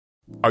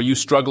Are you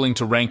struggling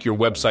to rank your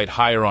website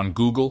higher on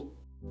Google?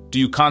 Do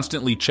you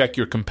constantly check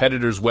your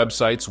competitors'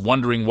 websites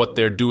wondering what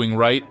they're doing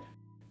right?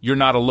 You're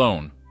not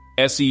alone.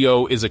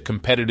 SEO is a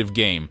competitive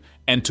game,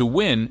 and to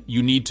win,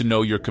 you need to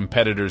know your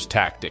competitors'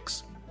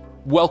 tactics.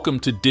 Welcome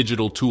to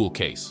Digital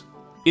Toolcase.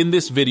 In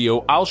this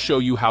video, I'll show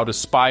you how to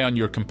spy on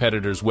your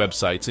competitors'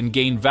 websites and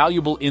gain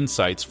valuable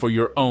insights for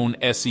your own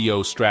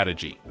SEO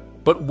strategy.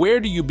 But where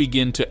do you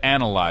begin to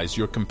analyze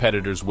your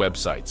competitors'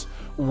 websites?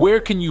 Where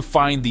can you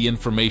find the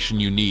information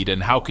you need,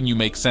 and how can you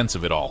make sense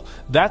of it all?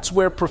 That's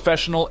where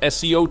professional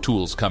SEO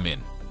tools come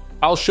in.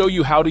 I'll show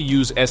you how to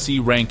use SE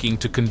ranking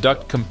to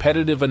conduct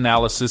competitive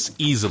analysis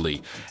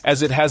easily,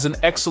 as it has an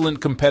excellent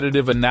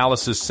competitive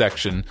analysis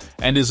section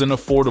and is an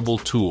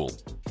affordable tool.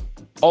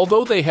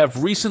 Although they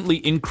have recently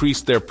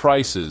increased their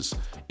prices,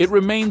 it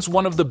remains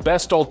one of the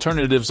best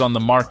alternatives on the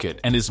market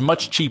and is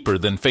much cheaper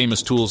than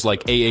famous tools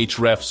like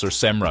Ahrefs or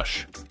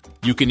SEMrush.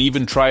 You can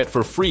even try it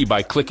for free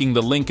by clicking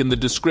the link in the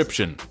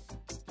description.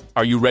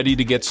 Are you ready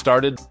to get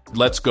started?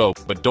 Let's go,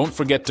 but don't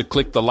forget to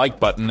click the like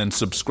button and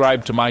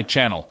subscribe to my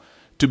channel.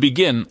 To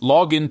begin,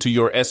 log into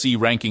your SE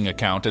ranking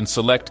account and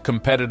select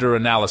Competitor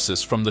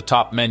Analysis from the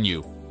top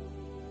menu.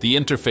 The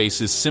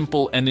interface is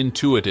simple and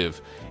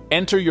intuitive.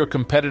 Enter your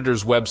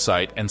competitor's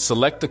website and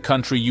select the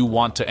country you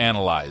want to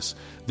analyze.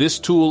 This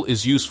tool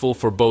is useful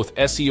for both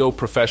SEO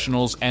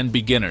professionals and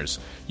beginners.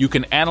 You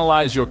can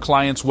analyze your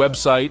client's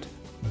website,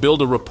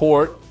 build a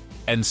report,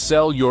 and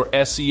sell your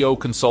SEO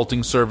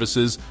consulting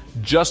services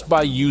just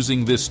by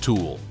using this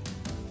tool.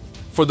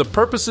 For the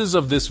purposes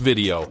of this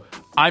video,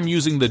 I'm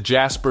using the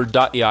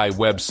jasper.ai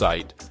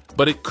website,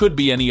 but it could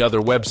be any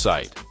other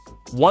website.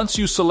 Once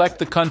you select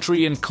the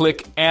country and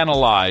click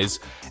Analyze,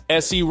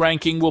 SE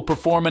Ranking will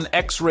perform an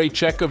X-ray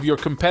check of your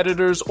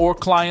competitor's or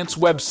client's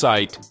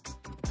website.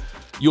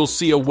 You'll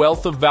see a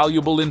wealth of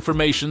valuable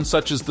information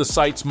such as the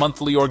site's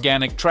monthly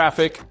organic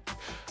traffic,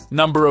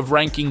 number of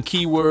ranking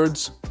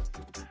keywords,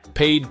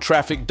 paid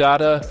traffic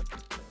data,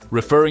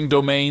 referring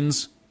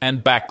domains,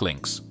 and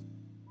backlinks.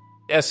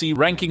 SE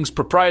Ranking's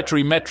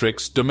proprietary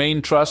metrics,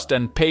 domain trust,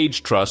 and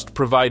page trust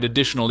provide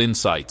additional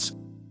insights.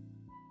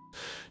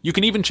 You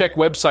can even check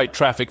website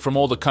traffic from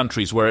all the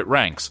countries where it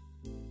ranks.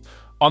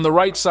 On the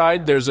right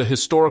side, there's a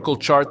historical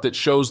chart that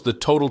shows the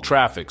total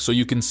traffic, so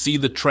you can see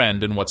the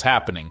trend and what's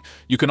happening.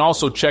 You can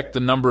also check the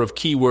number of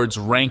keywords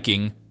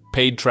ranking,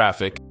 paid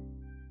traffic,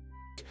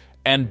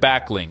 and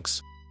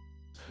backlinks,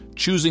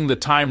 choosing the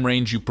time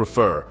range you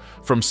prefer,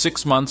 from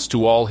 6 months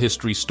to all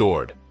history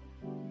stored.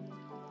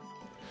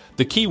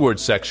 The keyword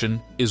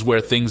section is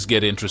where things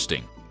get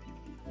interesting.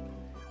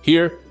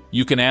 Here,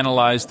 you can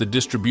analyze the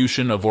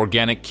distribution of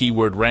organic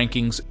keyword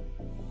rankings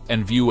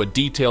and view a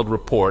detailed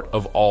report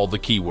of all the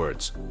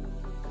keywords.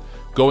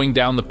 Going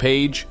down the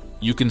page,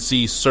 you can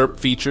see SERP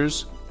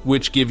features,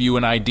 which give you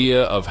an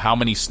idea of how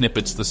many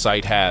snippets the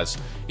site has,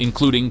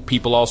 including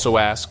People Also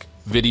Ask,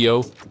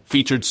 video,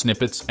 featured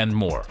snippets, and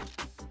more.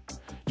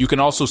 You can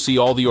also see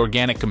all the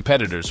organic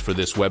competitors for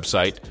this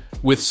website,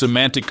 with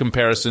semantic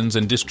comparisons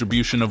and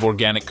distribution of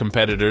organic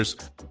competitors.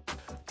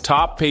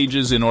 Top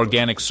pages in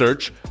organic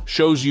search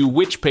shows you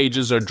which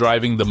pages are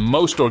driving the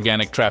most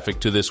organic traffic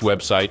to this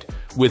website,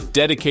 with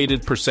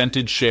dedicated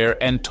percentage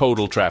share and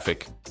total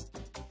traffic.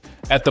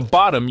 At the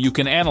bottom, you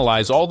can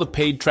analyze all the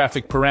paid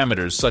traffic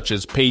parameters such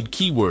as paid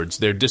keywords,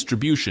 their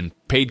distribution,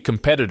 paid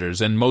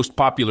competitors, and most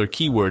popular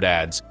keyword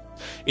ads,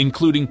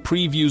 including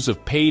previews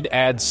of paid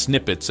ad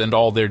snippets and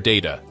all their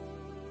data.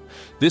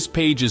 This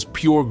page is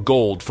pure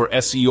gold for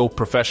SEO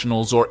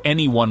professionals or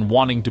anyone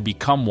wanting to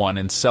become one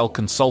and sell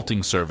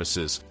consulting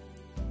services.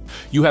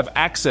 You have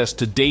access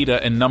to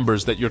data and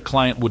numbers that your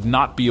client would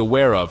not be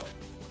aware of,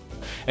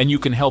 and you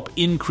can help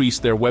increase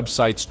their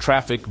website's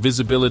traffic,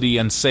 visibility,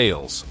 and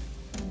sales.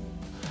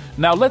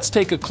 Now let's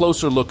take a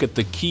closer look at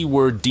the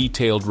keyword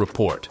detailed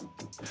report,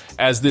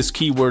 as this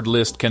keyword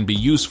list can be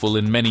useful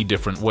in many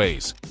different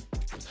ways.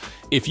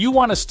 If you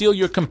want to steal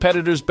your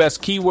competitor's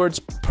best keywords,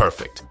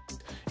 perfect.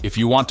 If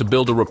you want to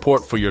build a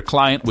report for your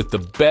client with the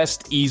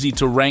best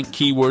easy-to-rank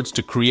keywords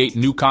to create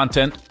new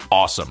content,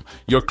 awesome.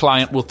 Your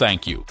client will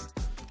thank you.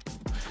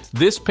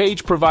 This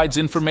page provides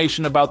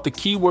information about the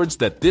keywords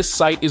that this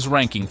site is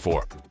ranking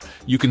for.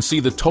 You can see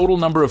the total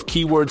number of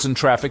keywords and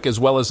traffic as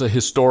well as a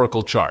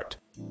historical chart.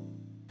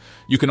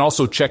 You can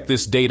also check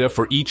this data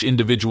for each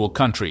individual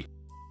country.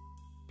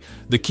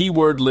 The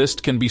keyword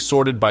list can be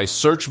sorted by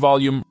search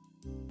volume,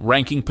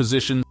 ranking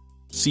position,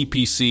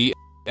 CPC,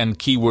 and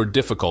keyword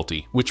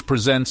difficulty, which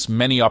presents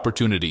many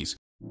opportunities.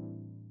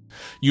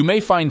 You may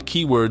find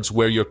keywords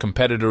where your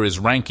competitor is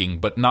ranking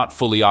but not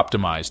fully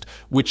optimized,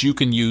 which you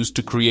can use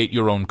to create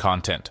your own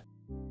content.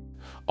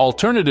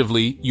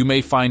 Alternatively, you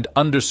may find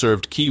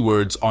underserved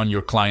keywords on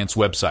your client's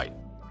website.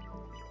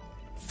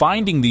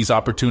 Finding these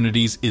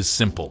opportunities is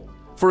simple.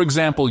 For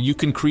example, you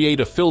can create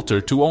a filter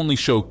to only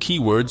show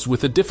keywords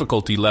with a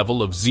difficulty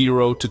level of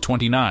 0 to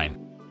 29.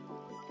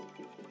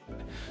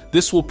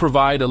 This will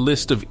provide a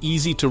list of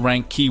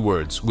easy-to-rank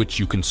keywords, which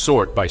you can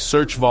sort by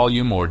search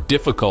volume or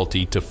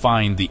difficulty to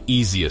find the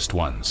easiest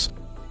ones.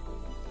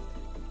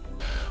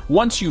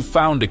 Once you've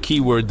found a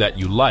keyword that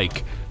you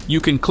like, you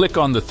can click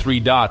on the 3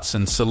 dots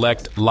and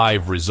select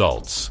Live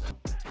Results.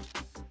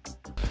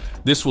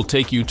 This will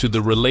take you to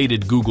the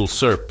related Google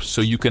SERP so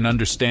you can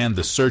understand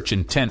the search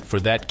intent for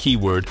that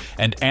keyword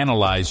and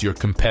analyze your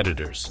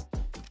competitors.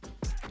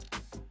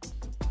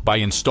 By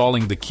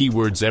installing the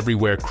Keywords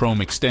Everywhere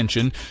Chrome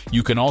extension,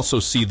 you can also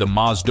see the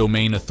Moz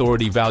domain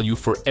authority value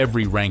for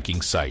every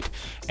ranking site,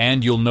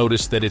 and you'll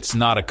notice that it's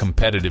not a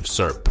competitive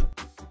SERP.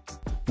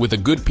 With a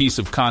good piece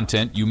of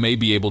content, you may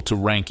be able to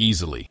rank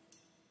easily.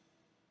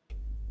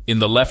 In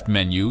the left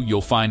menu, you'll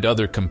find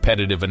other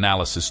competitive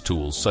analysis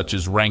tools such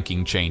as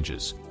ranking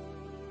changes,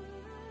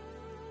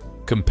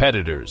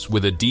 competitors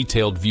with a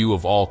detailed view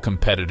of all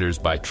competitors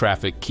by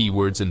traffic,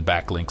 keywords, and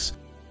backlinks,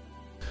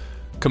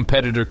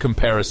 competitor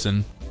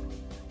comparison,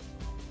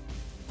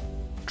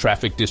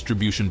 traffic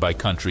distribution by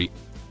country,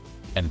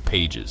 and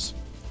pages.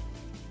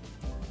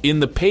 In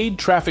the paid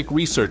traffic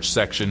research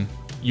section,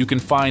 you can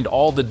find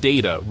all the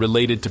data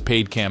related to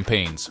paid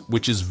campaigns,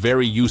 which is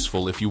very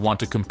useful if you want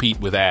to compete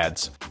with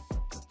ads.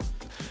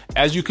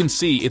 As you can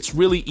see, it's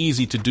really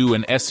easy to do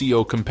an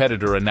SEO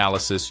competitor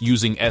analysis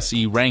using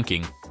SE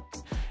ranking,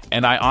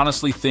 and I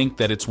honestly think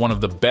that it's one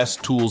of the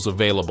best tools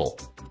available.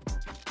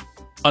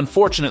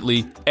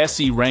 Unfortunately,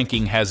 SE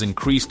ranking has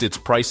increased its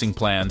pricing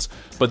plans,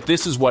 but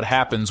this is what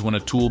happens when a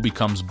tool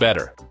becomes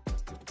better.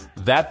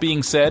 That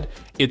being said,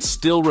 it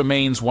still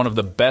remains one of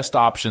the best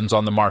options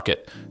on the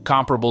market,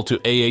 comparable to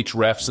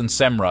Ahrefs and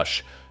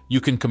SEMrush. You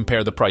can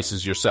compare the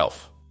prices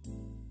yourself.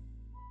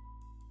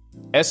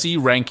 SE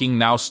ranking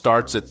now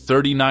starts at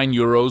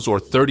 €39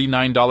 or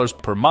 $39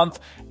 per month,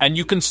 and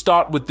you can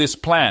start with this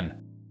plan.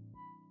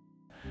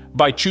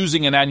 By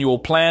choosing an annual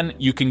plan,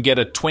 you can get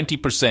a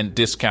 20%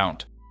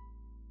 discount.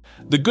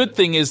 The good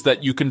thing is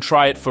that you can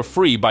try it for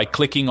free by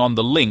clicking on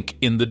the link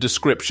in the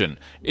description.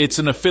 It's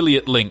an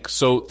affiliate link,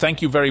 so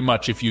thank you very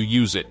much if you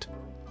use it.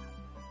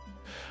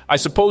 I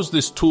suppose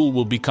this tool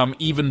will become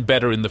even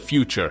better in the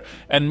future,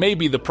 and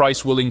maybe the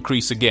price will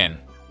increase again.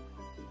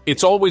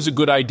 It's always a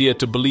good idea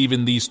to believe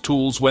in these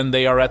tools when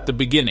they are at the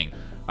beginning.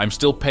 I'm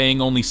still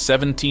paying only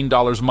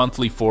 $17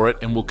 monthly for it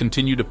and will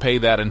continue to pay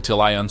that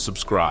until I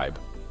unsubscribe.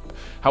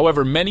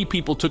 However, many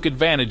people took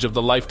advantage of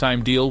the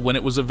lifetime deal when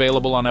it was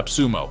available on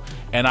AppSumo,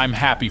 and I'm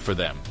happy for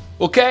them.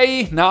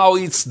 Okay, now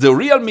it's the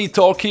real me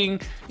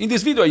talking. In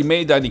this video I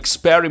made an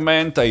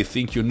experiment. I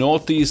think you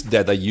noticed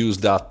that I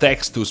used a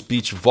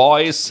text-to-speech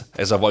voice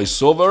as a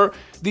voiceover.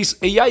 This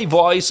AI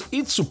voice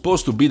is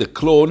supposed to be the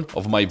clone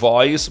of my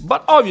voice,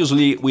 but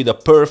obviously with a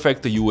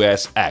perfect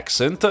US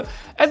accent,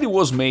 and it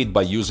was made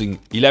by using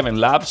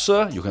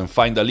ElevenLabs. You can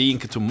find a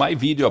link to my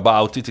video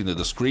about it in the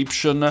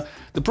description.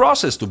 The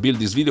process to build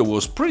this video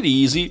was pretty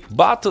easy,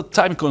 but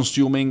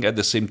time-consuming at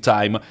the same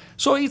time,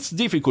 so it's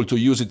difficult to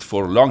use it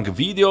for long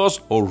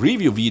videos or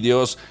review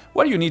videos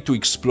where you need to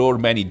explore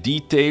many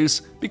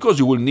details, because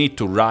you will need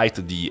to write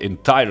the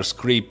entire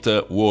script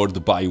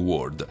word by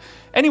word.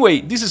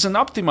 Anyway, this is an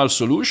optimal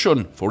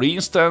solution, for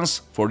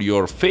instance, for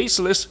your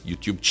faceless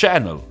YouTube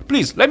channel.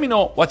 Please let me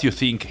know what you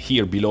think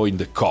here below in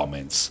the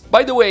comments.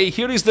 By the way,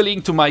 here is the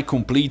link to my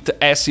complete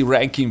SE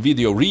ranking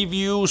video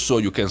review, so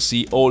you can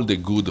see all the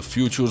good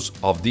features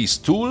of this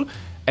tool.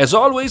 As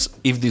always,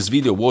 if this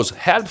video was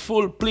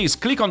helpful, please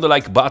click on the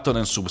like button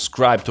and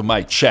subscribe to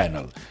my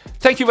channel.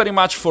 Thank you very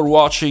much for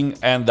watching,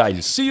 and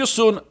I'll see you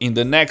soon in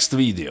the next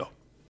video.